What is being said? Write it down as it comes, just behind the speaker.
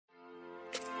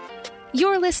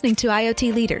You're listening to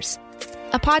IoT Leaders,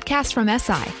 a podcast from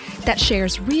SI that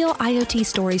shares real IoT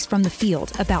stories from the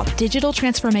field about digital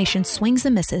transformation swings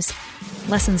and misses,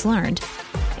 lessons learned,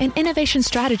 and innovation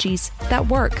strategies that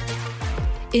work.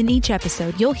 In each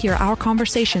episode, you'll hear our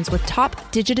conversations with top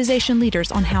digitization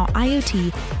leaders on how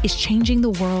IoT is changing the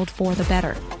world for the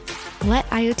better. Let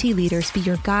IoT Leaders be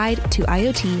your guide to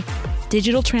IoT,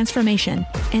 digital transformation,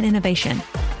 and innovation.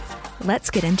 Let's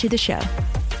get into the show.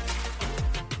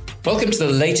 Welcome to the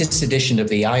latest edition of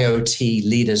the IoT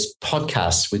Leaders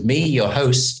podcast with me, your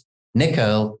host, Nick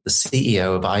Earl, the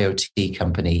CEO of IoT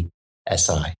company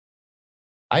SI.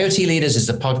 IoT Leaders is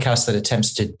the podcast that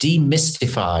attempts to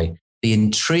demystify the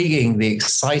intriguing, the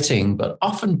exciting, but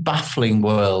often baffling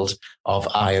world of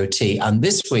IoT. And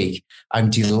this week,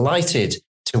 I'm delighted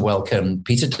to welcome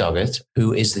Peter Doggett,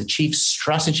 who is the Chief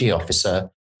Strategy Officer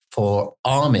for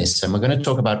Armis. And we're going to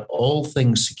talk about all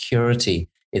things security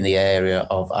in the area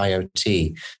of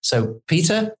IoT. So,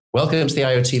 Peter, welcome to the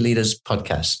IoT Leaders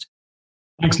podcast.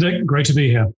 Thanks, Nick. Great to be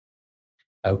here.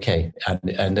 Okay.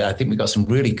 And I think we've got some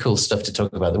really cool stuff to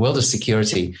talk about. The world of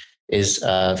security is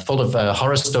full of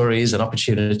horror stories and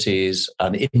opportunities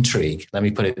and intrigue. Let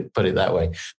me put it that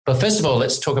way. But first of all,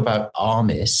 let's talk about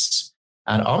Armis.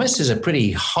 And Armis is a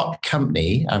pretty hot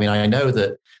company. I mean, I know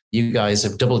that you guys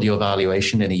have doubled your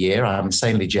valuation in a year. I'm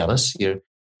insanely jealous. You're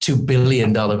 $2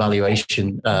 billion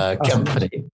valuation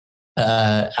company.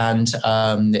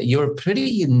 And you're a pretty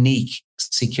unique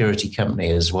security company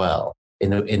as well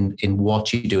in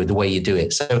what you do and the way you do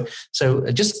it.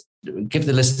 So just give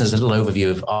the listeners a little overview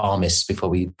of Armis before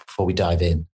we dive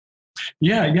in.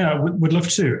 Yeah, would love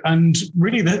to. And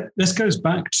really, this goes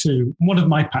back to one of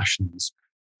my passions,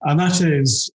 and that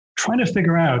is trying to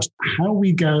figure out how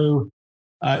we go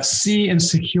see and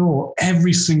secure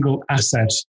every single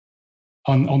asset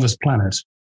on this planet.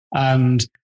 And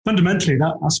fundamentally,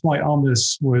 that's why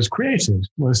Armis was created,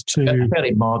 was to a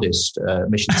very modest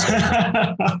mission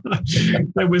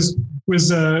statement. It was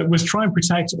try and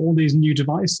protect all these new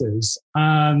devices.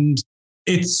 And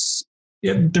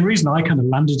the reason I kind of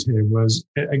landed here was,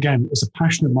 again, it's a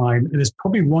passion of mine. It is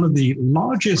probably one of the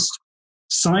largest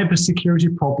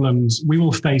cybersecurity problems we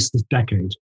will face this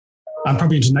decade, and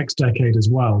probably into next decade as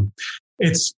well.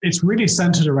 It's really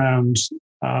centered around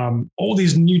all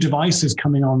these new devices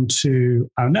coming onto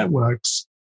our networks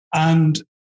and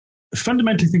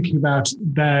fundamentally thinking about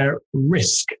their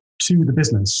risk to the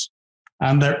business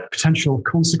and their potential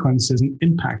consequences and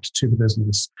impact to the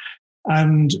business.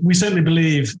 And we certainly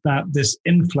believe that this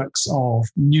influx of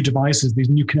new devices, these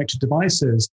new connected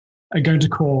devices, are going to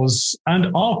cause and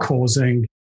are causing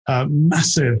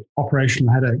massive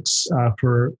operational headaches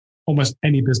for almost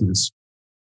any business.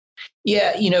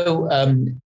 Yeah,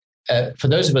 for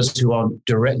those of us who aren't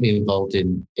directly involved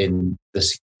in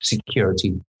the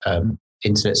security,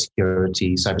 internet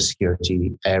security,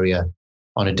 cybersecurity area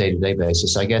on a day-to-day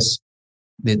basis, I guess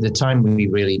the time we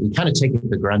kind of take it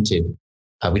for granted.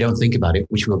 We don't think about it,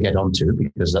 which we'll get onto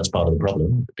because that's part of the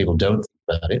problem. People don't think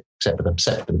about it, except for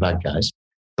the bad guys.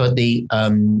 But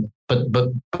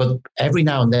but every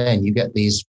now and then you get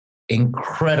these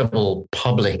incredible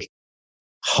public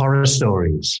horror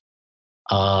stories.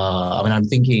 I'm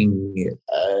thinking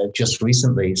just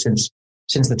recently, since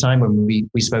the time when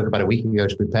we spoke about a week ago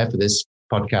to prepare for this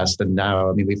podcast, and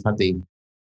now, we've had the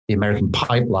American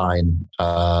pipeline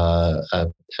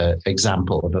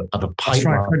example of a pipeline.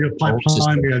 That's right,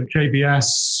 pipeline, we have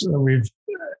JBS. We've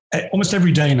almost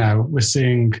every day now we're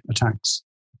seeing attacks.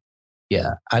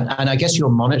 Yeah, and I guess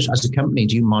you're as a company,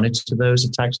 do you monitor those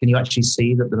attacks? Can you actually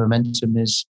see that the momentum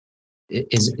is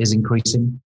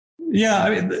increasing?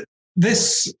 Yeah,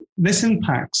 This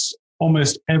impacts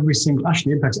impacts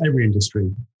every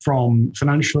industry, from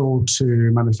financial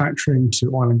to manufacturing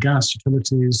to oil and gas,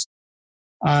 utilities.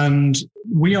 And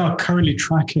we are currently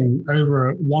tracking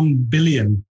over 1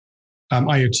 billion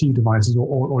IoT devices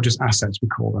or just assets, we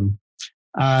call them.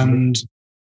 And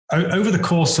over the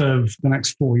course of the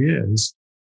next 4 years,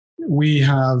 we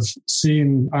have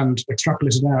seen and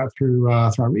extrapolated out through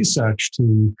our research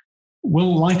team,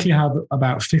 we'll likely have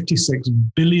about 56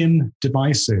 billion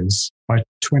devices by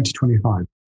 2025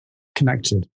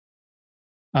 connected.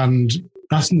 And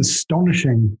that's an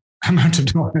astonishing amount of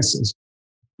devices.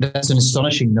 That's an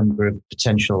astonishing number of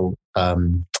potential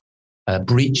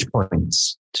breach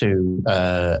points to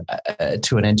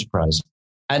an enterprise.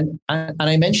 And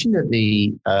I mentioned at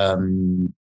the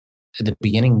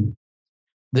beginning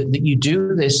that you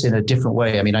do this in a different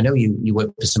way. I know you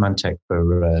worked for Symantec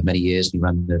for many years. You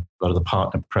ran a lot of the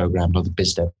partner program, a lot of the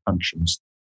biz dev functions.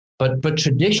 But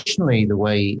traditionally, the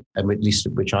way, at least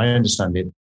which I understand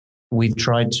it, we've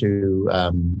tried to,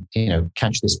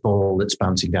 catch this ball that's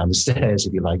bouncing down the stairs,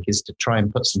 if you like, is to try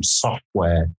and put some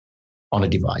software on a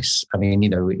device. I mean,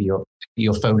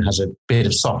 your phone has a bit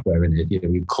of software in it,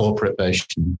 your corporate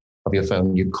version of your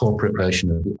phone, your corporate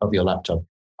version of your laptop.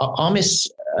 Armis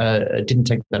didn't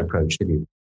take that approach, did you?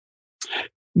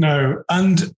 No.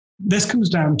 And this comes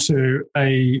down to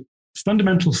a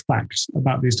fundamental fact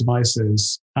about these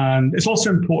devices. And it's also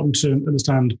important to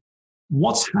understand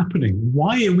what's happening.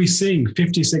 Why are we seeing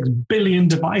 56 billion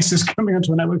devices coming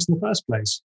onto our networks in the first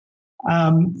place?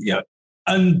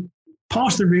 And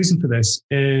part of the reason for this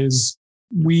is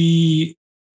we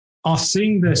are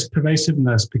seeing this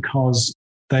pervasiveness because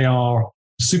they are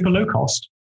super low cost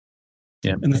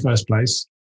in the first place.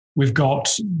 We've got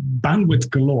bandwidth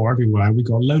galore everywhere. We've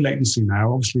got low latency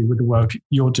now, obviously with the work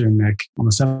you're doing, Nick, on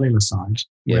the cellular side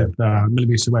with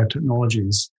millimeter wave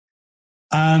technologies.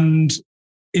 And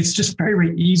it's just very,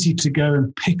 very easy to go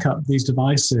and pick up these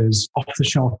devices,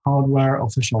 off-the-shelf hardware,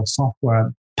 off-the-shelf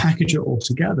software, package it all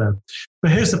together.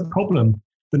 But here's the problem.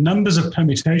 The numbers of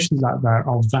permutations out there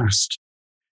are vast.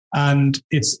 And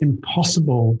it's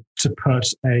impossible to put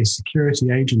a security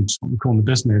agent, what we call in the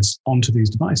business, onto these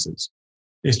devices.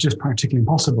 It's just practically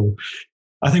impossible.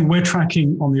 I think we're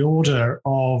tracking on the order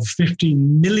of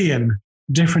 15 million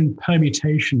different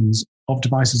permutations of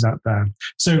devices out there.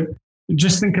 So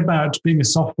just think about being a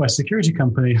software security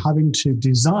company having to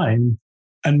design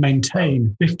and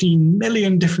maintain 15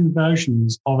 million different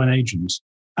versions of an agent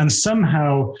and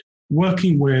somehow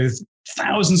working with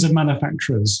thousands of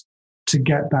manufacturers to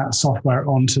get that software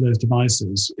onto those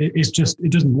devices.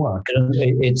 It doesn't work.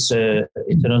 It's an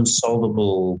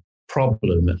unsolvable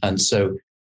problem. And so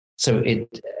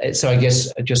I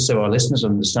guess just so our listeners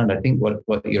understand, I think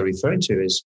what you're referring to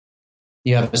is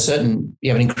you have an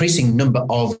increasing number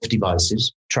of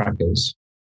devices, trackers,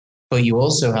 but you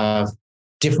also have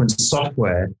different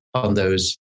software on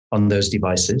those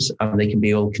devices, and they can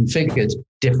be all configured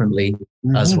differently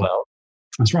as well.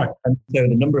 That's right. And so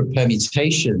the number of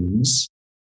permutations,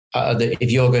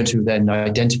 if you're going to then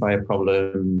identify a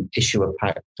problem, issue a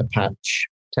patch,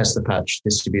 test the patch,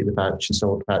 distribute the patch,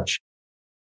 install the patch,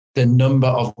 the number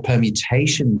of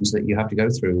permutations that you have to go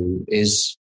through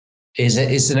is an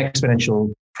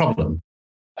exponential problem.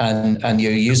 And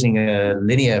you're using a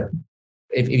linear,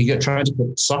 if you're trying to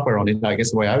put software on it, I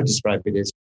guess the way I would describe it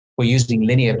is we're using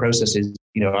linear processes.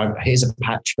 Here's a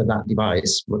patch for that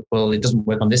device. Well, it doesn't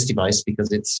work on this device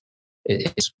because it's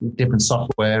different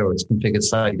software or it's configured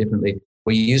slightly differently.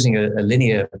 We're using a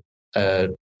linear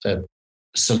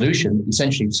solution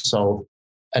essentially to solve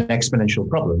an exponential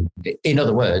problem. In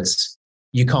other words,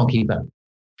 you can't keep up.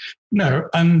 No,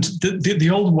 and the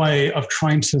old way of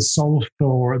trying to solve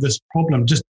for this problem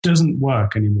just doesn't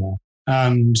work anymore.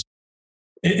 And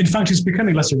in fact, it's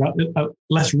becoming less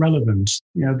relevant.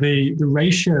 The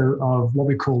ratio of what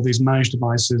we call these managed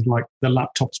devices, like the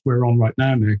laptops we're on right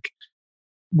now, Nick,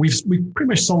 we've pretty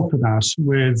much solved for that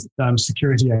with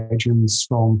security agents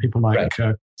from people like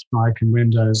Strike and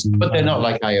Windows. But they're not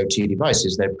like IoT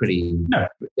devices. They're pretty. No,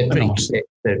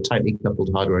 they're tightly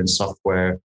coupled hardware and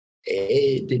software,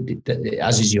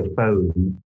 as is your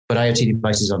phone. But IoT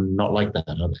devices are not like that,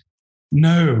 are they?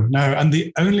 No. And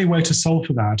the only way to solve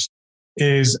for that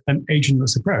is an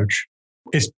agentless approach.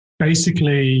 It's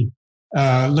basically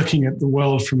looking at the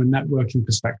world from a networking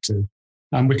perspective.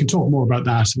 And we can talk more about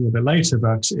that a little bit later,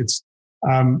 but it's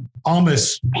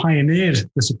Armis pioneered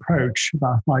this approach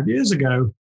about 5 years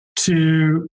ago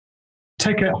to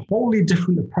take a wholly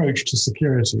different approach to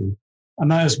security.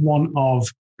 And that is one of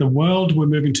the world we're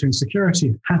moving to in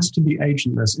security has to be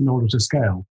agentless in order to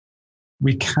scale.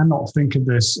 We cannot think of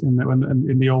this in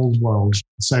the old world.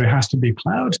 So it has to be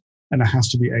cloud and it has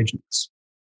to be agentless.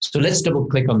 So let's double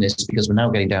click on this because we're now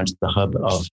getting down to the hub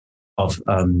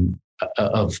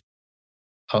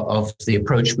of the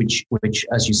approach, which,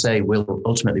 as you say, will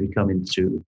ultimately become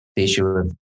into the issue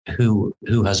of who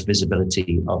has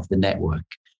visibility of the network.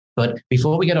 But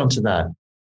before we get onto that,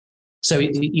 so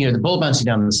the ball bouncing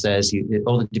down the stairs,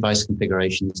 all the device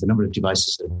configurations, the number of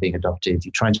devices that are being adopted,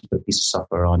 you're trying to put a piece of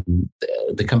software on,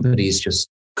 the companies just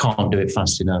can't do it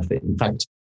fast enough. In fact,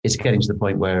 it's getting to the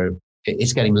point where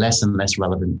it's getting less and less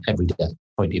relevant every day.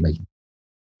 Point you're making.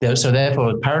 So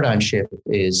therefore, the paradigm shift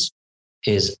is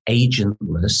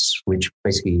agentless, which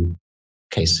basically, in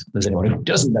case there's anyone who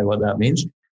doesn't know what that means,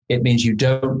 it means you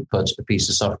don't put a piece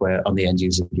of software on the end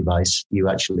user device. You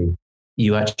actually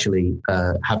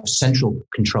have central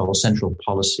control, central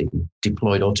policy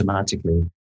deployed automatically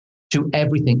to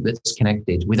everything that's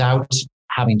connected without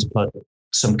having to put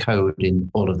some code in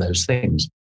all of those things.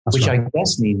 That's which right. I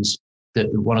guess means that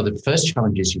one of the first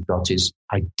challenges you've got is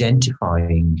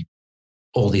identifying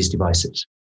all these devices?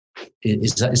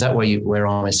 Is that where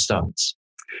Armis starts?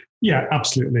 Yeah,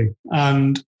 absolutely.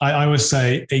 And I always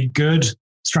say a good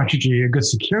strategy, a good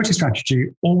security strategy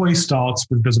always starts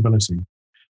with visibility.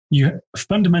 You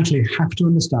fundamentally have to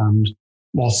understand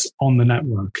what's on the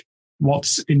network,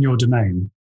 what's in your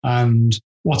domain, and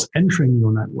what's entering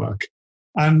your network.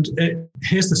 And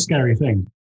here's the scary thing.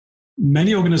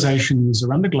 Many organizations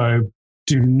around the globe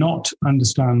do not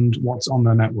understand what's on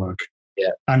their network.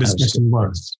 Yeah, and it's getting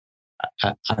worse.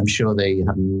 I'm sure they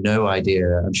have no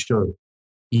idea. I'm sure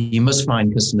you must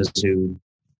find customers who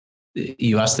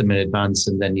you ask them in advance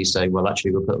and then you say, well,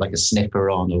 actually, we'll put like a sniffer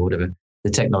on or whatever, the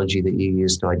technology that you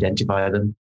use to identify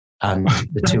them. And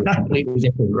the two are completely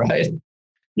different, right?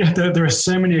 Yeah, there are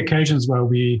so many occasions where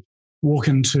we walk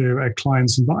into a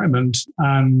client's environment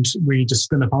and we just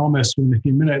spin up Armis within a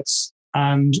few minutes,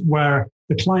 and where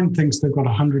the client thinks they've got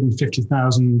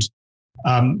 150,000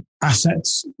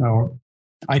 assets or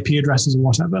IP addresses or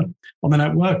whatever on the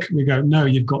network, we go, no,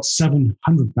 you've got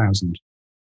 700,000.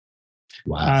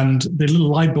 Wow. And the little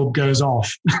light bulb goes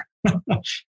off.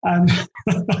 And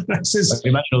this is... I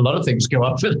imagine a lot of things go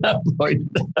off at that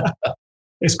point.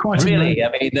 It's quite really.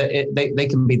 Amazing. I mean, they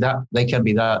can be that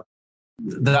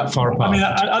far apart. I mean,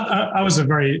 I was a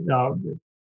very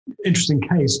interesting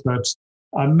case, but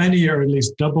many are at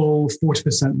least double,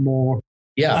 40% more.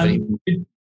 Yeah, it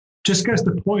just goes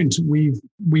to the point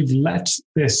we've let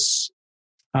this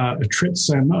attrit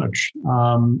so much,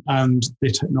 and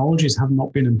the technologies have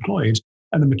not been employed,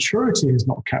 and the maturity has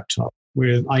not kept up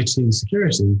with IT and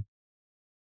security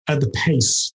at the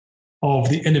pace of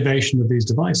the innovation of these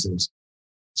devices.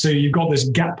 So you've got this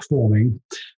gap forming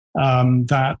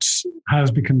that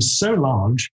has become so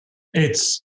large,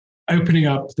 it's opening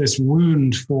up this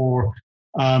wound for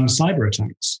cyber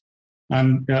attacks.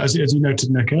 And as you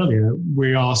noted, Nick, earlier,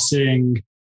 we are seeing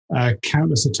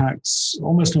countless attacks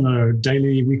almost on a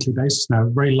daily, weekly basis now,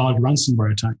 very large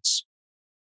ransomware attacks.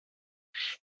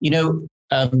 You know,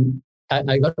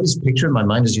 I got this picture in my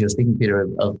mind as you were speaking, Peter,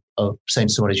 of saying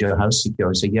to someone, is your house secure?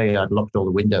 And say, yeah, I'd locked all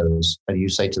the windows. And you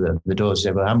say to the doors,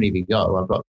 say, well, how many have you got? Well, I've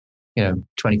got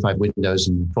 25 windows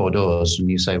and 4 doors.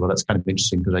 And you say, well, that's kind of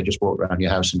interesting because I just walked around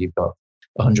your house and you've got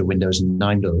 100 windows and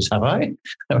 9 doors. Have I?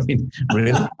 I mean,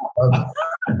 really?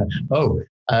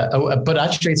 But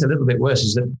actually, it's a little bit worse.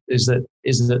 Is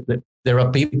that there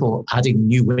are people adding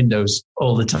new windows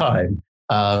all the time.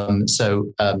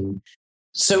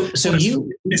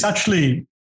 It's actually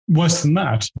worse than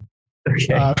that.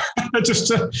 Okay.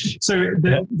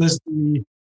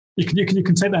 You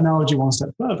can take the analogy one step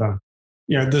further.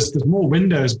 There's more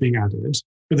windows being added,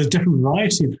 but there's different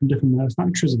variety from different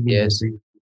manufacturers of windows. Yes.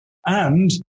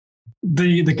 And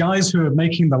the guys who are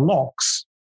making the locks,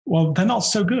 well, they're not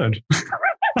so good.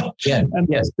 Yeah. And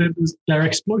yes. They're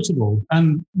exploitable.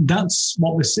 And that's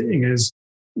what we're seeing is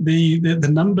the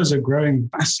numbers are growing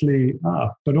vastly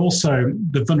up, but also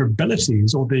the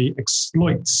vulnerabilities or the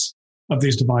exploits of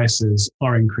these devices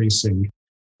are increasing.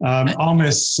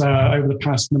 Armis, over the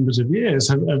past numbers of years,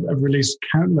 have released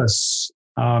countless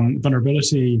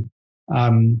vulnerability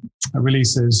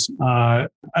releases.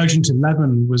 Urgent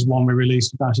 11 was one we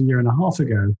released about a year and a half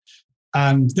ago.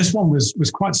 And this one was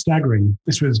quite staggering.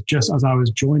 This was just as I was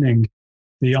joining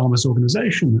the Armis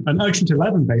organization. And Urgent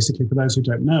 11, basically, for those who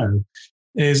don't know,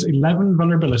 is 11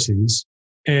 vulnerabilities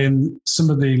in some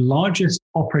of the largest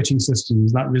operating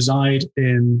systems that reside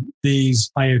in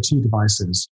these IoT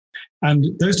devices.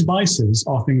 And those devices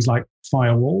are things like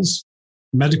firewalls,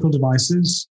 medical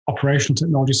devices, operational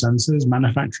technology sensors,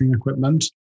 manufacturing equipment,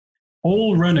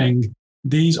 all running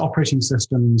these operating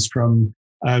systems from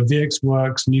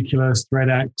VxWorks, Nucleus,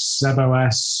 ThreadX,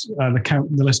 ZebOS,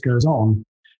 the list goes on.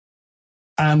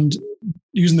 And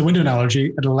using the window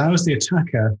analogy, it allows the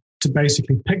attacker to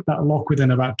basically pick that lock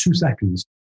within about 2 seconds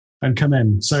and come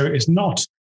in. So it's not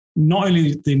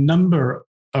only the number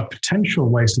of potential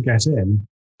ways to get in,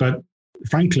 but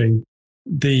frankly,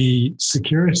 the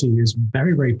security is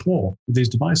very, very poor with these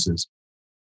devices.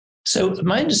 So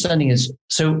my understanding is,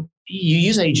 so you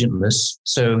use agentless,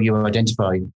 so you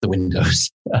identify the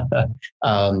windows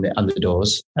and the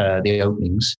doors, the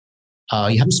openings.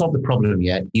 You haven't solved the problem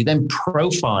yet. You then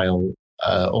profile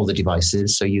all the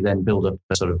devices. So you then build up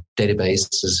a sort of database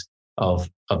of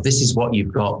this is what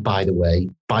you've got, by the way,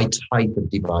 by type of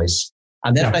device.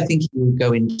 And then I think you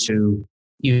go into,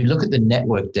 you look at the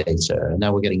network data, and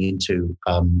now we're getting into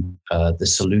the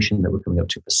solution that we're coming up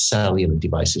to for cellular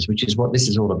devices, which is what this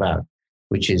is all about,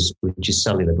 which is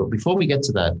cellular. But before we get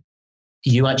to that,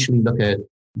 you actually look at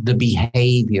the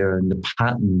behavior and the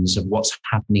patterns of what's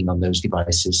happening on those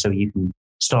devices. So you can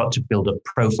start to build up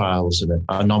profiles of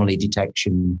anomaly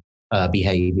detection,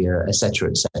 behavior, etc.,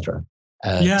 etc.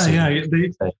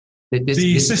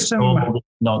 The system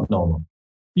not normal.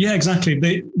 Yeah, exactly.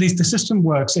 The system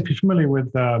works. If you're familiar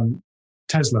with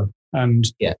Tesla and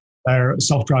their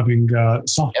self-driving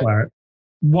software,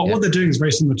 what they're doing is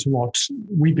very similar to what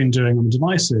we've been doing on the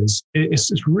devices.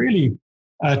 It's really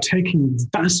taking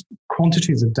vast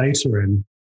quantities of data in,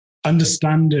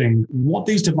 understanding what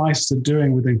these devices are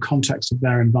doing within context of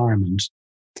their environment.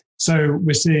 So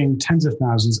we're seeing tens of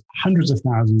thousands, hundreds of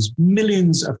thousands,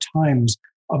 millions of times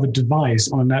of a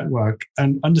device on a network,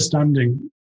 and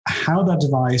understanding how that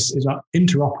device is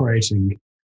interoperating,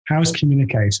 how it's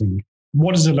communicating,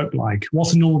 what does it look like,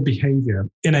 what's the normal behavior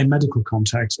in a medical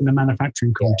context, in a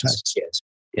manufacturing context. Yes.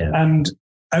 Yeah. And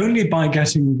only by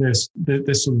getting this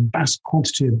sort of vast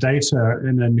quantity of data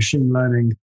in a machine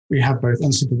learning, we have both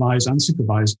unsupervised and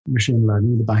supervised machine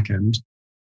learning in the back end,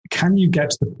 can you get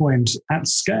to the point at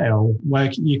scale where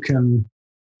you can,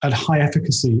 at high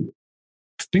efficacy,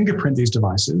 fingerprint these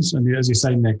devices, and as you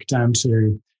say, Nick, down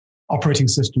to operating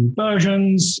system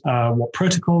versions, what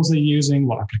protocols they're using,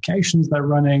 what applications they're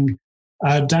running,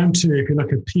 down to, if you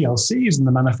look at PLCs in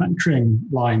the manufacturing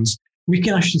lines, we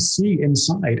can actually see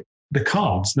inside the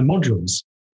cards, the modules,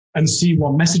 and see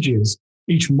what messages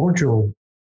each module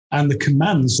and the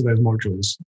commands for those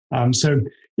modules. So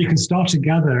you can start to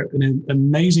gather an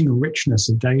amazing richness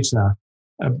of data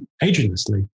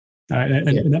agentlessly.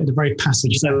 In a very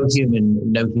passive sense.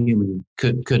 No human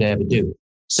could ever do.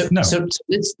 So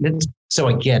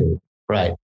I get it,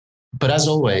 right? But as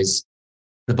always,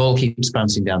 the ball keeps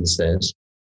bouncing down the stairs,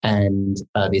 and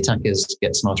the attackers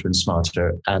get smarter and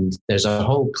smarter. And there's a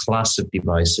whole class of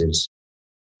devices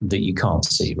that you can't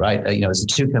see, right? As the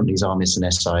two companies, Armis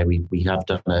and SI, we have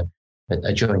done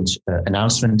a joint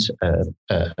announcement,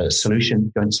 a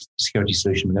solution, joint security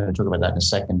solution. We're going to talk about that in a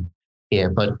second here,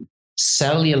 but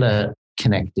cellular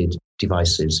connected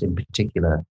devices in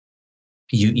particular,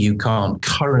 you can't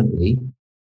currently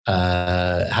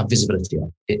have visibility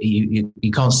of.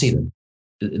 You can't see them.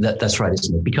 That's right,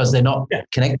 isn't it? Because they're not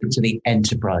connected to the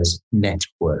enterprise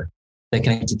network. They're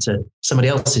connected to somebody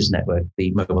else's network,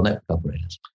 the mobile network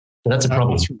operators. So that's a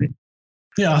problem.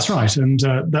 Yeah, that's right. And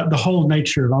the whole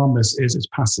nature of Armis is it's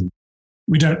passive.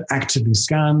 We don't actively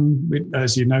scan,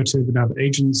 as you noted, we don't have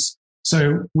agents.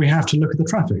 So we have to look at the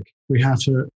traffic. We have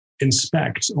to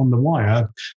inspect on the wire,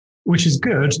 which is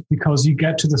good because you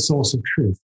get to the source of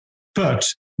truth.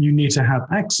 But you need to have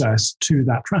access to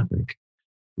that traffic.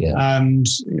 Yeah. And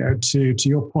to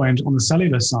your point on the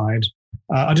cellular side,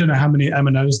 I don't know how many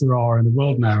MNOs there are in the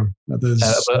world now. There's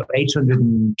about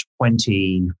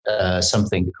 820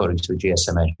 something according to the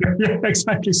GSMA. Yeah,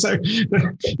 exactly. So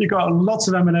you've got lots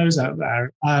of MNOs out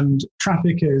there, and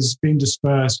traffic is being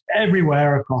dispersed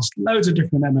everywhere across loads of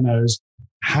different MNOs.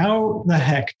 How the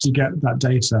heck do you get that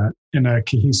data in a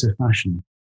cohesive fashion?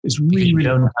 It's really, you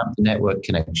don't have the network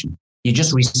connection. You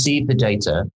just receive the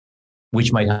data,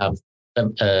 which might have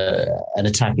an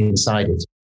attack inside it,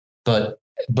 but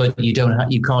you don't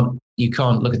have, you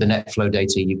can't look at the net flow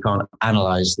data. You can't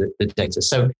analyze the data.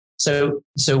 So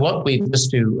what we've, just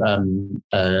to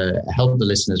help the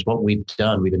listeners, what we've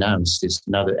announced is,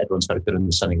 now that everyone's got a good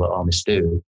understanding of what Armis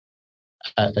do,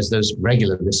 as those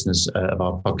regular listeners of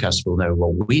our podcast will know,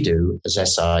 what we do as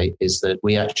SI is that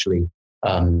we actually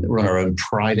run our own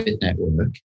private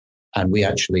network, and we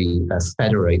actually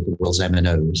federate the world's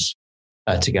MNOs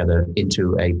together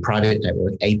into a private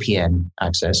network, APN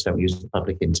access, don't use the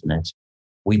public internet.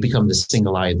 We become the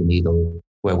single eye of the needle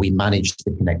where we manage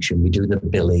the connection, we do the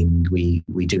billing, we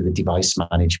do the device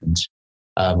management,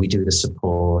 we do the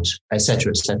support, etc.,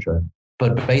 etc.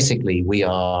 But basically, we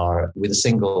are, with a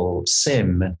single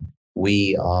SIM,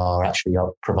 we are actually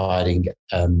providing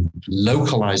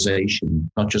localization,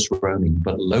 not just roaming,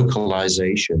 but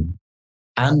localization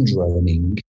and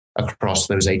roaming across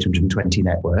those 820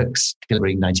 networks,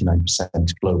 delivering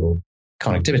 99% global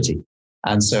connectivity.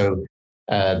 And so,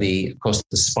 of course,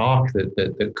 the spark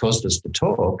that caused us to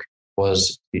talk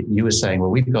was, you were saying, well,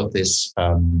 we've got this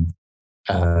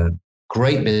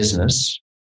great business,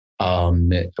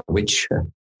 which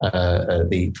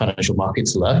the financial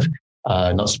markets love,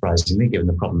 not surprisingly, given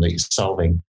the problem that you're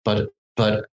solving. But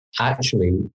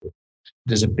actually,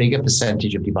 there's a bigger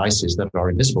percentage of devices that are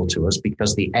invisible to us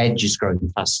because the edge is growing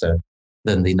faster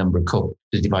than the number of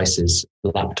the devices,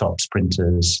 laptops,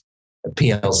 printers,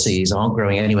 PLCs aren't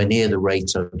growing anywhere near the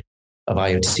rate of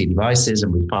IoT devices.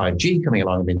 And with 5G coming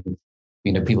along,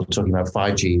 people talking about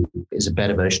 5G is a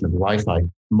better version of Wi-Fi.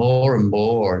 More and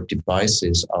more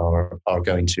devices are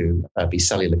going to be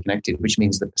cellular connected, which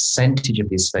means the percentage of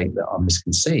the estate that Armis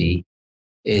can see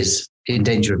is in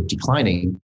danger of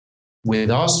declining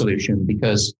with our solution,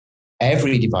 because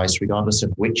every device, regardless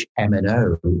of which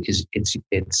MNO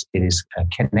it is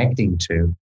connecting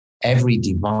to, every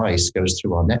device goes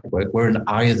through our network. We're an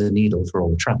eye of the needle for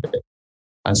all traffic.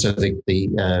 And so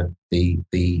the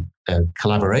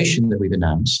collaboration that we've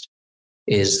announced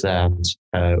is that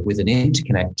with an API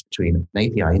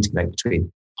interconnect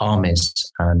between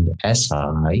Armis and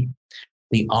SI,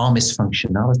 the Armis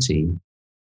functionality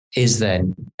is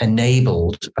then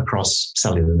enabled across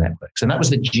cellular networks. And that was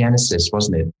the genesis,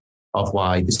 wasn't it, of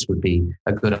why this would be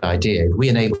a good idea. If we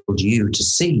enabled you to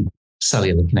see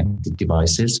cellular connected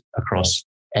devices across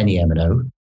any MNO,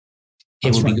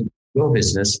 it would be good for your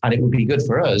business, and it would be good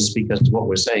for us, because what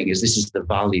we're saying is this is the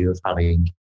value of having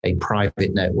a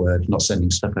private network, not sending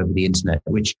stuff over the internet,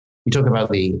 which we talk about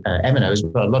the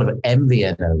MNOs, but a lot of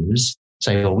MVNOs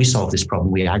say, oh, we solve this problem,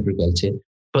 we aggregate it,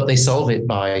 but they solve it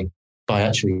by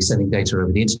actually sending data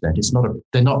over the internet.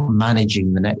 They're not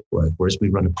managing the network, whereas we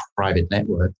run a private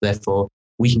network. Therefore,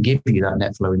 we can give you that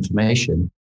net flow information.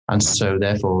 And so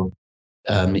therefore,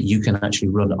 you can actually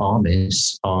run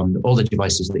Armis on all the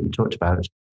devices that you talked about,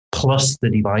 plus the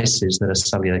devices that are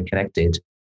cellular connected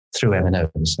through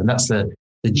MNOs. And that's the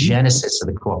genesis of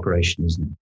the cooperation, isn't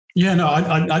it? Yeah, no,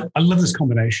 I love this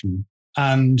combination.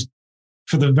 And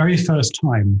for the very first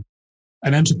time,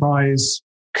 an enterprise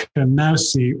can now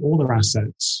see all their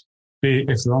assets, be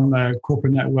if they're on their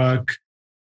corporate network,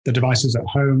 the devices at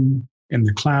home, in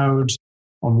the cloud,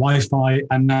 on Wi-Fi,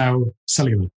 and now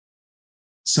cellular.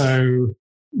 So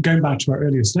going back to our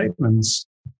earlier statements,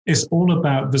 it's all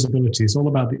about visibility. It's all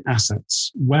about the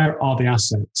assets. Where are the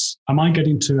assets? Am I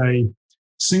getting to a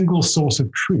single source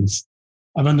of truth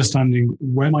of understanding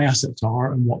where my assets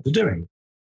are and what they're doing?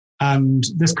 And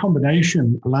this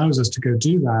combination allows us to go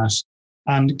do that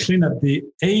and clean up the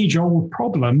age-old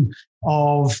problem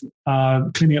of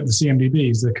cleaning up the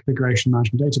CMDBs, the configuration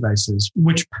management databases,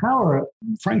 which power,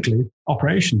 frankly,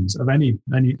 operations of any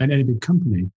big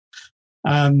company.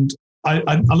 And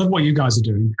I love what you guys are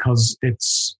doing, because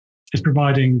it's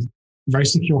providing very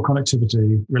secure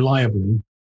connectivity reliably.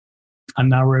 And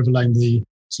now we're overlaying the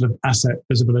sort of asset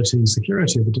visibility and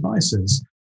security of the devices.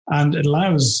 And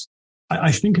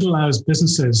I think it allows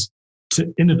businesses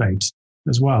to innovate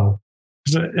as well.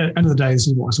 Because at the end of the day, this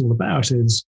is what it's all about,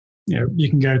 is, you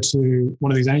can go to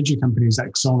one of these energy companies,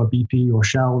 Exxon or BP or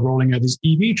Shell, rolling out these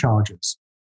EV chargers.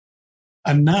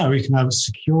 And now we can have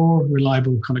secure,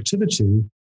 reliable connectivity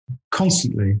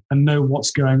constantly and know what's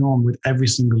going on with every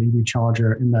single EV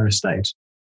charger in their estate,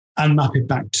 and map it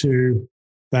back to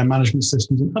their management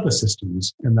systems and other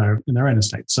systems in their own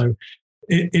estate. So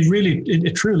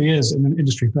it truly is an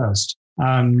industry first.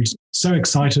 And so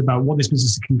excited about what this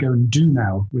business can go and do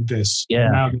now with this,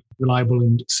 now reliable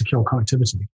and secure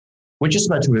connectivity. We're just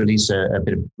about to release a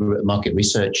bit of market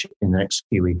research in the next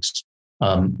few weeks.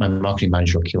 My marketing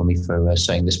manager will kill me for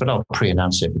saying this, but I'll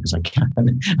pre-announce it because I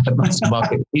can.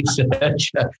 Market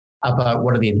research about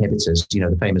what are the inhibitors,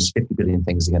 the famous 50 billion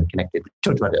things are going to connect it. We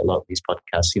talked about it a lot in these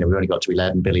podcasts. We only got to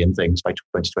 11 billion things by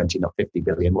 2020, not 50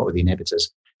 billion. What were the inhibitors?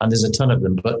 And there's a ton of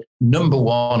them, but number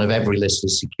one of every list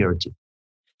is security.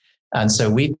 And so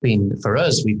we've been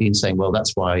saying, well,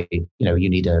 that's why, you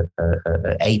need a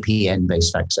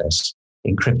APN-based access,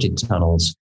 encrypted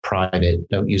tunnels, private,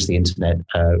 don't use the internet,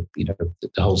 the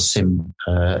whole SIM,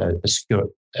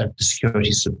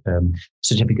 security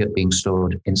certificate being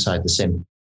stored inside the SIM.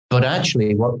 But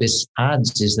actually what this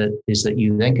adds is that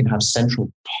you then can have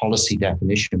central policy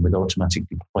definition with automatic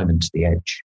deployment to the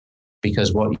edge.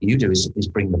 Because what you do is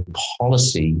bring the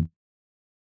policy,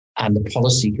 and the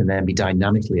policy can then be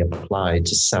dynamically applied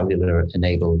to cellular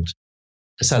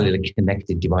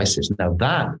connected devices. Now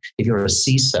that, if you're a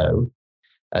CISO,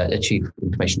 a Chief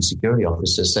Information Security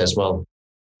Officer, says, well,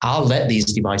 I'll let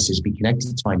these devices be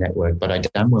connected to my network, but I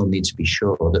damn well need to be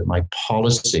sure that my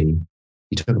policy,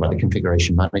 you talk about the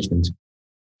configuration management,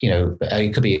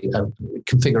 it could be a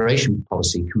configuration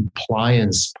policy,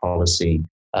 compliance policy,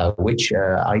 which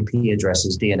IP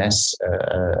addresses, DNS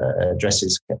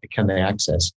addresses can they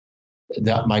access.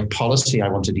 That my policy I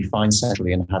want to define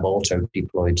centrally and have auto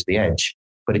deployed to the edge.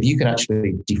 But if you can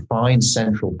actually define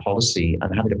central policy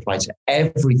and have it apply to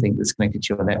everything that's connected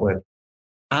to your network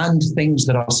and things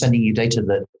that are sending you data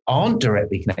that aren't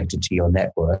directly connected to your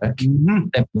network,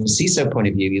 then from the CISO point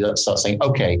of view, you start saying,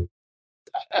 okay,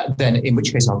 then in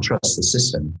which case I'll trust the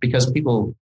system, because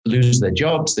people lose their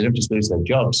jobs. They don't just lose their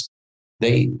jobs.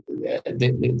 The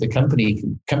companies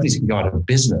can go out of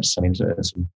business. I mean,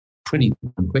 pretty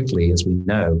quickly, as we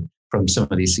know from some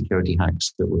of these security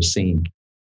hacks that we're seeing.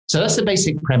 So that's the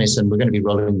basic premise, and we're going to be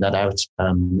rolling that out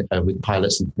with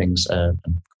pilots and things. Of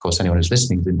course, anyone who's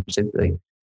listening,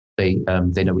 they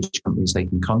know which companies they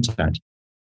can contact.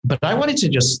 But I wanted to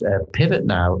just pivot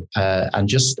now and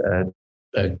just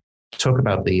talk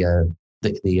about the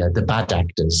bad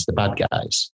actors, the bad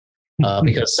guys,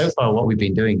 because so far what we've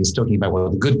been doing is talking about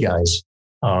what the good guys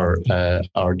are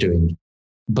doing,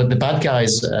 but the bad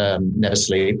guys never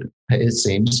sleep, it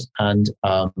seems, and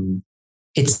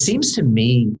it seems to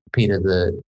me, Peter,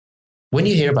 that when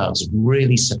you hear about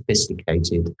really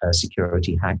sophisticated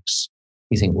security hacks,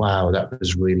 you think, wow, that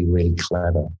was really, really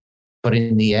clever. But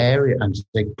in the area, and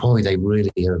boy, they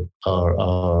really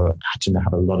are had to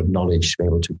have a lot of knowledge to be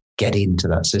able to get into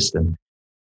that system.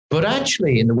 But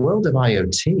actually, in the world of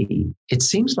IoT, it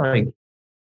seems like,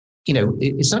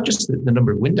 it's not just the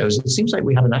number of windows. It seems like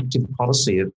we have an active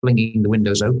policy of flinging the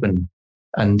windows open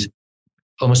and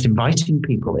almost inviting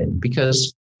people in,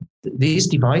 because these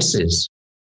devices,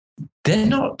 they're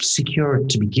not secure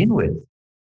to begin with.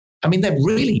 I mean, they're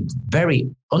really very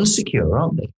unsecure,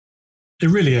 aren't they? It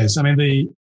really is. I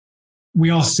mean, we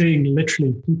are seeing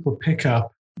literally people pick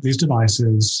up these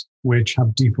devices which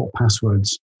have default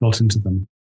passwords built into them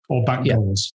or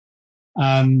backdoors.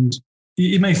 Yeah. And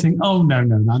you may think, oh, no,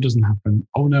 that doesn't happen.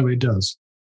 Oh, no, it does.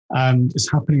 And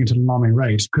it's happening at an alarming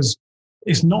rate because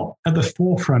it's not at the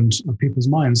forefront of people's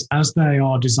minds as they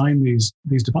are designing these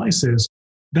devices.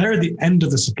 They're at the end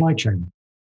of the supply chain.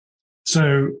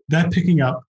 So they're picking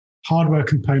up hardware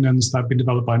components that have been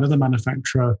developed by another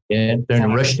manufacturer. Yeah, they're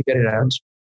in a rush to get it out.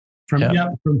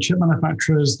 From chip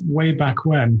manufacturers way back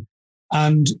when.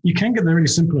 And you can get the really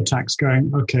simple attacks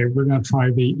going, okay, we're going to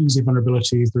try the easy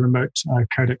vulnerabilities, the remote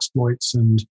code exploits,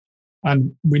 and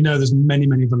we know there's many,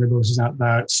 many vulnerabilities out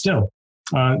there still.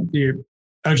 The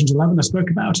Urgent 11 I spoke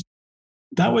about,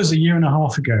 that was 1.5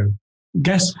 years ago.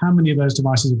 Guess how many of those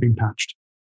devices have been patched?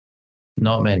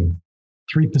 Not many.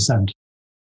 3%.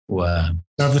 Wow.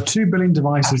 So of the 2 billion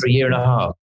devices... After 1.5 years.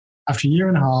 After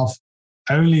 1.5 years,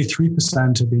 only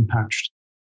 3% have been patched.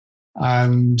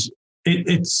 And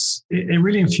it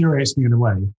really infuriates me in a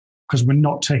way because we're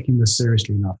not taking this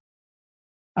seriously enough.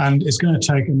 And it's going to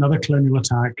take another colonial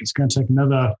attack. It's going to take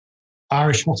another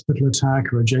Irish hospital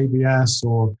attack or a JBS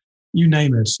or you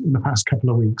name it in the past couple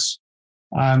of weeks.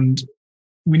 And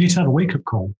we need to have a wake-up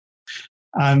call.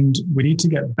 And we need to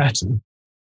get better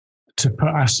to put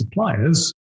our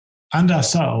suppliers and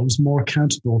ourselves more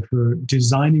accountable for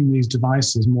designing these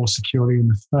devices more securely in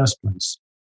the first place.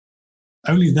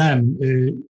 Only then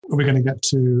are we going to get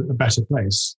to a better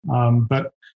place.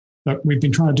 But we've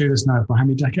been trying to do this now for how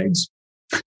many decades?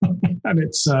 And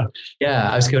it's... I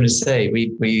was going to say,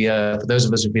 we for those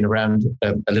of us who've been around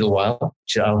a little while,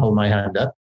 I'll hold my hand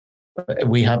up,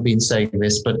 we have been saying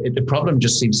this, but the problem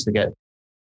just seems to get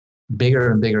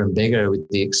bigger and bigger and bigger with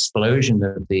the explosion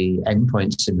of the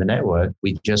endpoints in the network.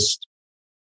 The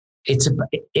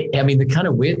kind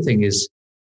of weird thing is,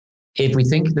 if we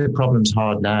think the problem's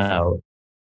hard now,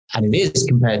 and it is it's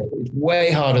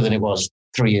way harder than it was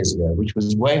 3 years ago, which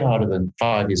was way harder than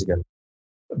 5 years ago.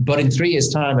 But in 3 years'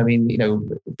 time,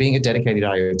 being a dedicated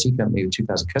IoT company with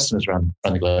 2,000 customers around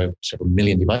the globe, several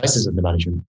million devices under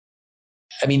management,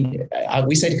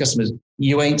 we say to customers,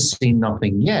 you ain't seen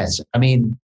nothing yet.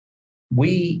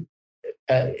 You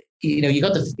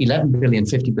got the 11 billion,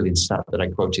 50 billion stat that I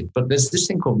quoted, but there's this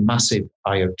thing called massive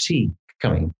IoT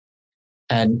coming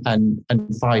and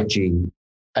 5G.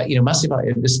 Massive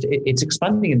IoT, it's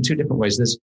expanding in two different ways.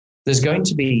 There's going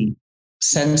to be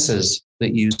sensors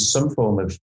that use some form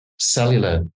of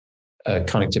cellular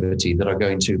connectivity that are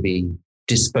going to be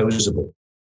disposable.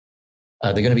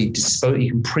 They're going to be disposable.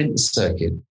 You can print the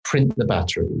circuit, print the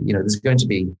battery. There's going to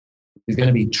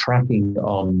be tracking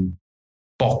on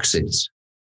boxes,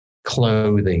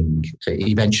 clothing,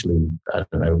 eventually, I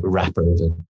don't know, a wrapper of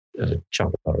a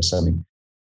chocolate or something.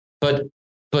 But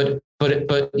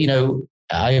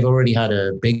I've already had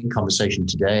a big conversation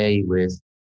today with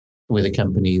a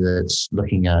company that's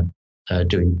looking at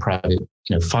doing private,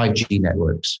 5G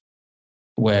networks,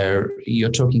 where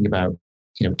you're talking about,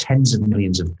 tens of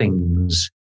millions of things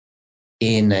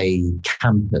in a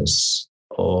campus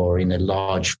or in a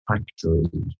large factory.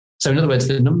 So in other words,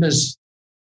 the numbers,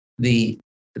 the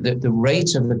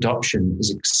rate of adoption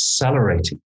is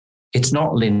accelerating. It's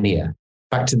not linear,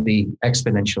 back to the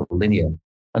exponential linear.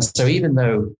 And so even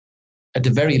though at the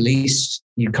very least,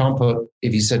 you can't put,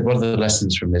 if you said, what are the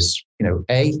lessons from this?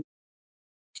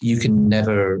 You can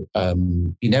never,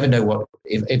 you never know what,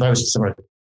 if I was to summarize,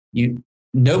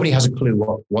 nobody has a clue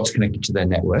what's connected to their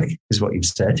network, is what you've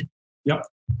said. Yep.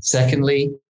 Secondly,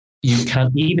 you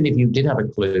can't, even if you did have a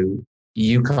clue,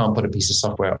 you can't put a piece of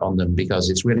software on them because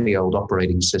it's really old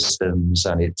operating systems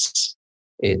and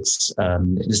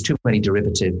there's too many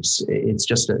derivatives. It's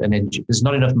just there's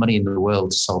not enough money in the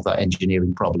world to solve that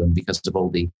engineering problem because of all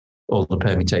the all the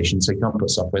permutations, so you can't put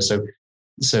software.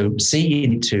 So C, you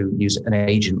need to use an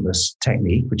agentless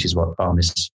technique, which is what Arm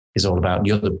is all about.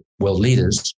 You're the world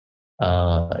leaders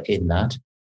in that.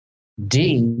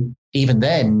 D, even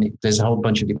then, there's a whole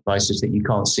bunch of devices that you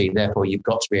can't see. Therefore, you've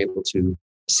got to be able to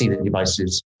see the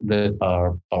devices that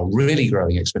are really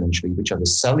growing exponentially, which are the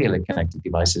cellular connected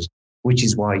devices, which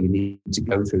is why you need to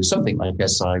go through something like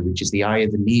SI, which is the eye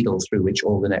of the needle through which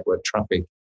all the network traffic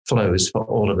flows for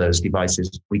all of those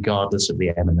devices, regardless of the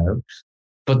MNO.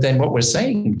 But then what we're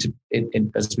saying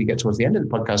as we get towards the end of the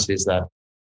podcast is that,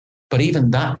 but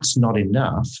even that's not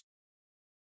enough,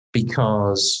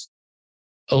 because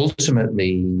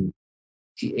ultimately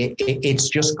it's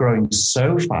just growing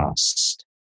so fast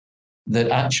that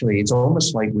actually it's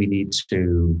almost like we need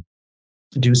to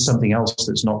do something else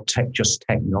that's not just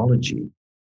technology.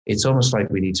 It's almost like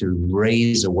we need to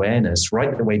raise awareness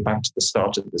right the way back to the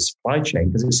start of the supply chain,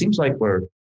 because it seems like we're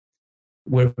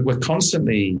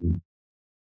constantly,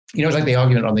 it's like the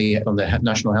argument on the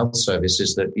National Health Service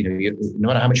is that, no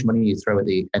matter how much money you throw at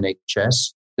the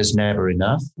NHS, there's never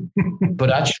enough.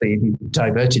 But actually, if you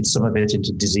diverted some of it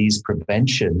into disease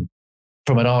prevention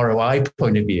from an ROI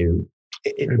point of view,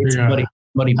 it's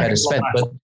money better spent.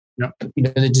 But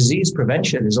the disease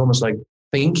prevention is almost like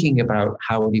thinking about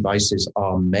how devices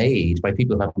are made by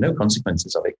people who have no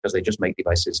consequences of it because they just make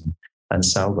devices and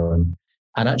sell them,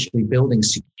 and actually building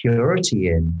security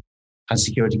in and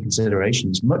security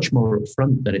considerations much more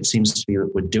upfront than it seems to be that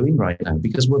we're doing right now,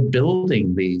 because we're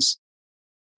building these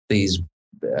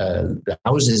the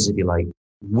houses, if you like,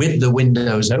 with the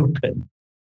windows open.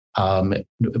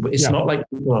 It's not like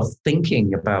people are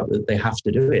thinking about that they have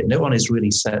to do it. No one is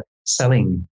really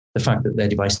selling the fact that their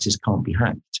devices can't be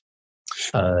hacked.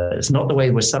 It's not the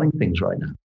way we're selling things right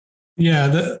now.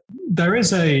 Yeah, there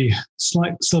is a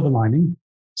slight silver lining.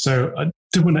 So I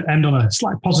do want to end on a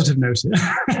slight positive note here.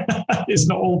 It's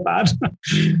not all bad.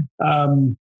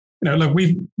 Look,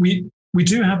 we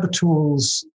do have the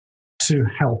tools to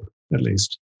help, at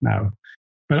least now.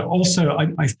 But also,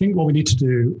 I think what we need to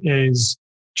do is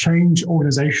change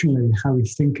organizationally how we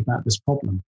think about this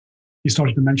problem. You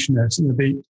started to mention it.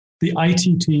 The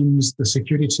IT teams, the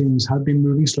security teams have been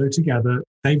moving slow together.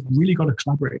 They've really got to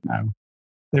collaborate now.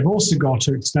 They've also got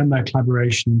to extend their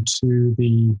collaboration to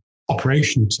the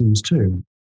operational teams too,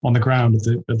 on the ground of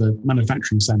the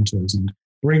manufacturing centers, and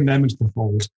bring them into the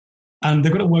fold. And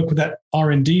they've got to work with their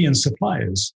R&D and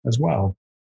suppliers as well,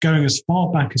 going as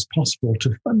far back as possible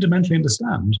to fundamentally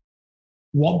understand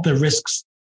what the risks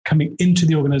coming into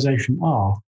the organization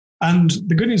are. And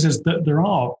the good news is that there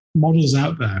are models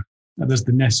out there. There's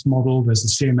the NEST model, there's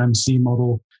the CMMC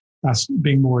model that's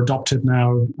being more adopted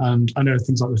now. And I know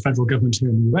things like the federal government here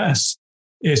in the US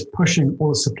is pushing all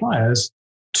the suppliers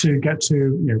to get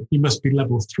to, you must be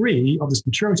level 3 of this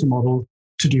maturity model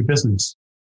to do business.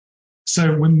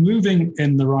 So we're moving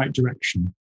in the right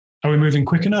direction. Are we moving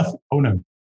quick enough? Oh, no.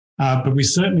 But we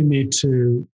certainly need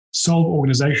to solve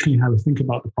organizationally how we think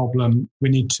about the problem. We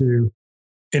need to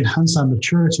enhance our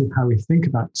maturity of how we think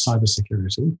about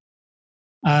cybersecurity.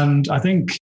 And I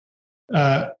think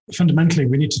fundamentally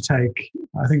we need to take,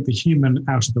 the human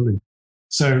out of the loop.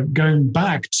 So going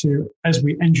back to, as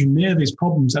we engineer these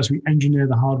problems, as we engineer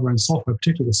the hardware and software,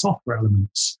 particularly the software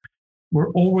elements, we're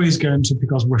always going to,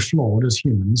 because we're flawed as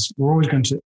humans, we're always going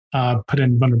to put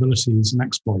in vulnerabilities and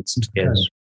exploits into the code.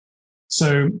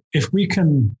 So if we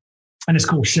can, and it's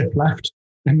called shift left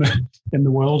in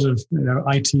the world of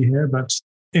IT here, but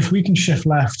if we can shift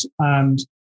left and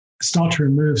start to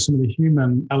remove some of the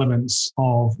human elements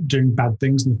of doing bad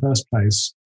things in the first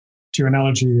place, to your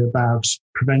analogy about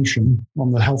prevention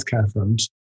on the healthcare front,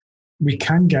 we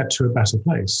can get to a better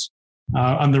place.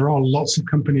 And there are lots of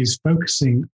companies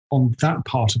focusing on that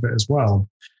part of it as well.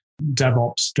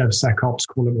 DevOps, DevSecOps,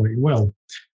 call it what you will.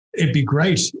 It'd be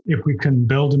great if we can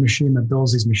build a machine that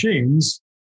builds these machines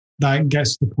that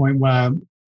gets to the point where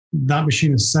that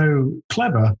machine is so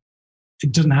clever,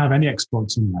 it doesn't have any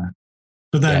exploits in there.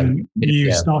 But then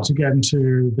you start to get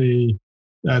into the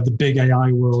big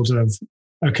AI world of,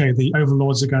 okay, the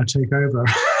overlords are going to take over.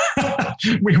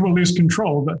 We will lose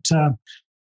control, but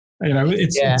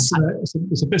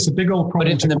it's a big old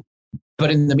problem.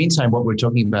 But in the meantime, what we're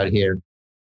talking about here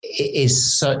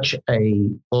is such a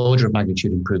order of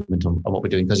magnitude improvement on what we're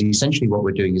doing, because essentially what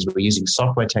we're doing is we're using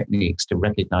software techniques to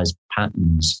recognize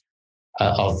patterns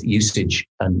of usage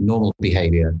and normal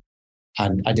behavior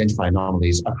and identify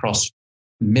anomalies across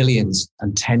millions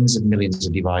and tens of millions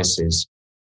of devices,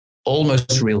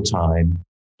 almost real time,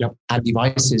 and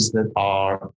devices that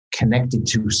are connected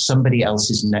to somebody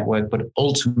else's network, but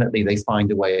ultimately they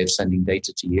find a way of sending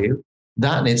data to you.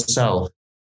 That in itself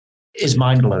is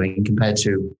mind-blowing compared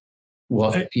to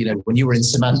what, when you were in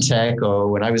Symantec or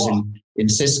when I was in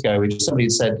Cisco, if somebody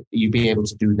had said you'd be able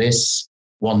to do this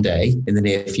one day in the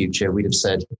near future, we'd have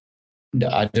said, no,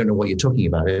 I don't know what you're talking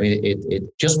about. I mean, it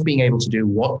just being able to do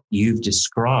what you've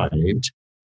described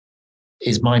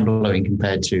is mind-blowing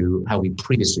compared to how we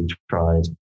previously tried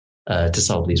to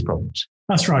solve these problems.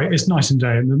 That's right. It's night and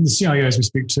day. And the CIOs we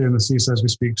speak to and the CISOs we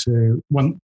speak to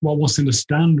wants to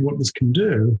understand what this can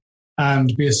do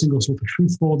and be a single source of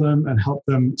truth for them and help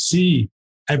them see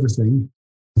everything.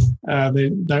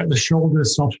 The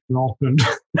shoulders soft drop and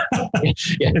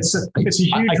it's a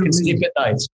huge I can sleep at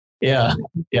night. Yeah.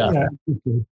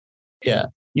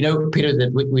 Peter,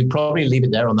 that we probably leave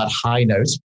it there on that high note.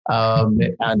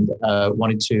 And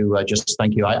wanted to just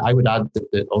thank you. I would add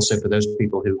that also for those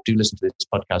people who do listen to this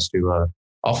podcast, who are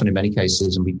often in many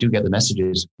cases, and we do get the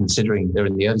messages, considering they're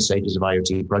in the early stages of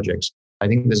IoT projects, I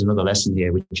think there's another lesson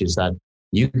here, which is that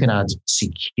you can add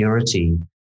security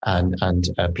and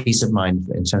peace of mind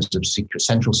in terms of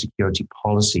central security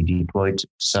policy deployed to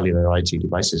cellular IoT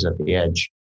devices at the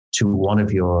edge to one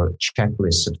of your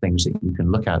checklists of things that you can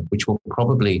look at, which will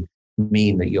probably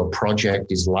mean that your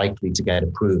project is likely to get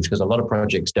approved, because a lot of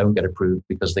projects don't get approved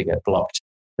because they get blocked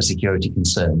for security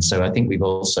concerns. So I think we've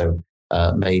also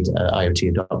made IoT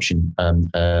adoption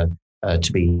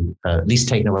to be at least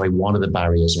taken away one of the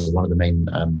barriers or one of the main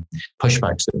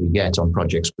pushbacks that we get on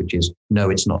projects, which is, no,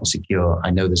 it's not secure. I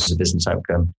know this is a business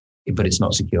outcome, but it's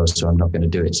not secure, so I'm not going to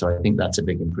do it. So I think that's a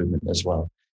big improvement as well.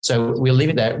 So we'll leave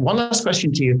it there. One last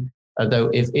question to you. Though,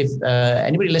 if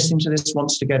anybody listening to this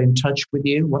wants to get in touch with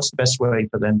you, what's the best way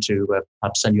for them to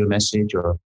perhaps send you a message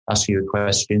or ask you a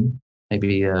question?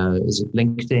 Maybe is it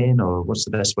LinkedIn, or what's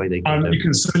the best way they can? You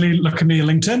can certainly look at me on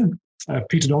LinkedIn,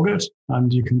 Peter Doggett,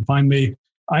 and you can find me.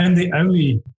 I am the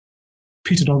only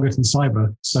Peter Doggett in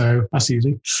cyber, so that's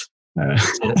easy. Okay,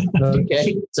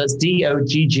 so it's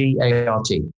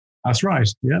Doggart. That's right.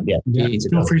 Yeah.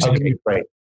 Feel free to great.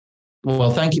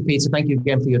 Well, thank you, Peter. Thank you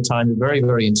again for your time. Very,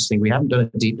 very interesting. We haven't done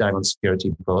a deep dive on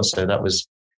security before, so that was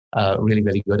really,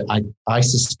 really good. I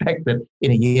suspect that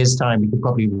in a year's time, we could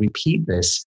probably repeat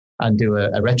this and do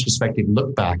a retrospective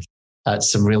look back at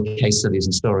some real case studies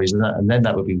and stories. And then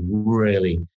that would be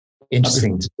really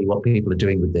interesting to see what people are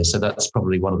doing with this. So that's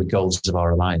probably one of the goals of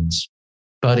our alliance.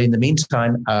 But in the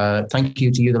meantime, thank you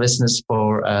to you, the listeners,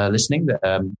 for listening.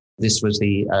 This was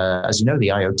as you know, the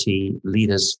IoT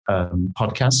Leaders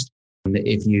podcast.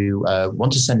 If you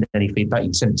want to send any feedback, you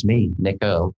can send it to me, Nick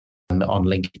Earl, on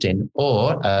LinkedIn,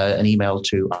 or an email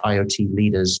to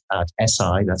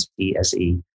iotleaders@si, that's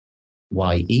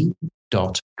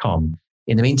ESEYE.com.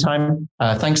 In the meantime,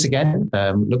 thanks again.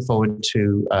 Look forward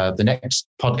to the next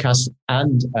podcast.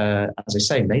 And as I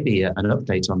say, maybe an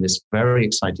update on this very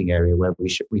exciting area where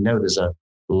we know there's a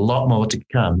lot more to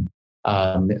come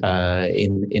in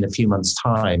a few months'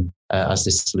 time as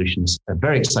this a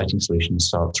very exciting solution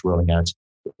starts rolling out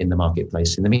in the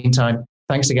marketplace. In the meantime,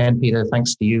 thanks again, Peter.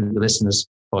 Thanks to you, the listeners,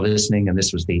 for listening. And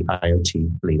this was the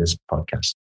IoT Leaders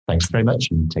podcast. Thanks very much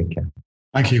and take care.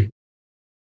 Thank you.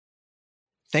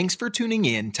 Thanks for tuning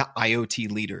in to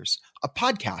IoT Leaders, a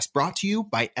podcast brought to you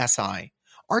by SI.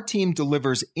 Our team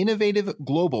delivers innovative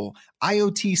global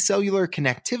IoT cellular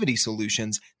connectivity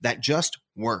solutions that just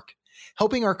work,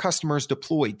 helping our customers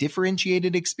deploy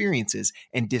differentiated experiences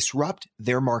and disrupt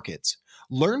their markets.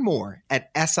 Learn more at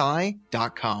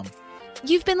si.com.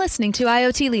 You've been listening to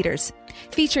IoT Leaders,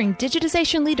 featuring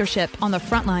digitization leadership on the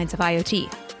front lines of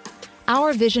IoT.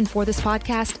 Our vision for this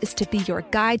podcast is to be your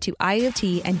guide to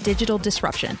IoT and digital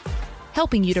disruption,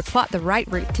 helping you to plot the right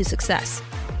route to success.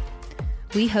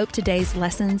 We hope today's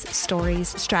lessons, stories,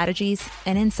 strategies,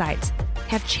 and insights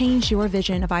have changed your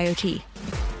vision of IoT.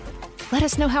 Let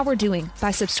us know how we're doing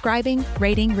by subscribing,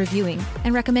 rating, reviewing,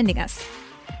 and recommending us.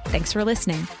 Thanks for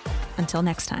listening. Until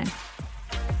next time.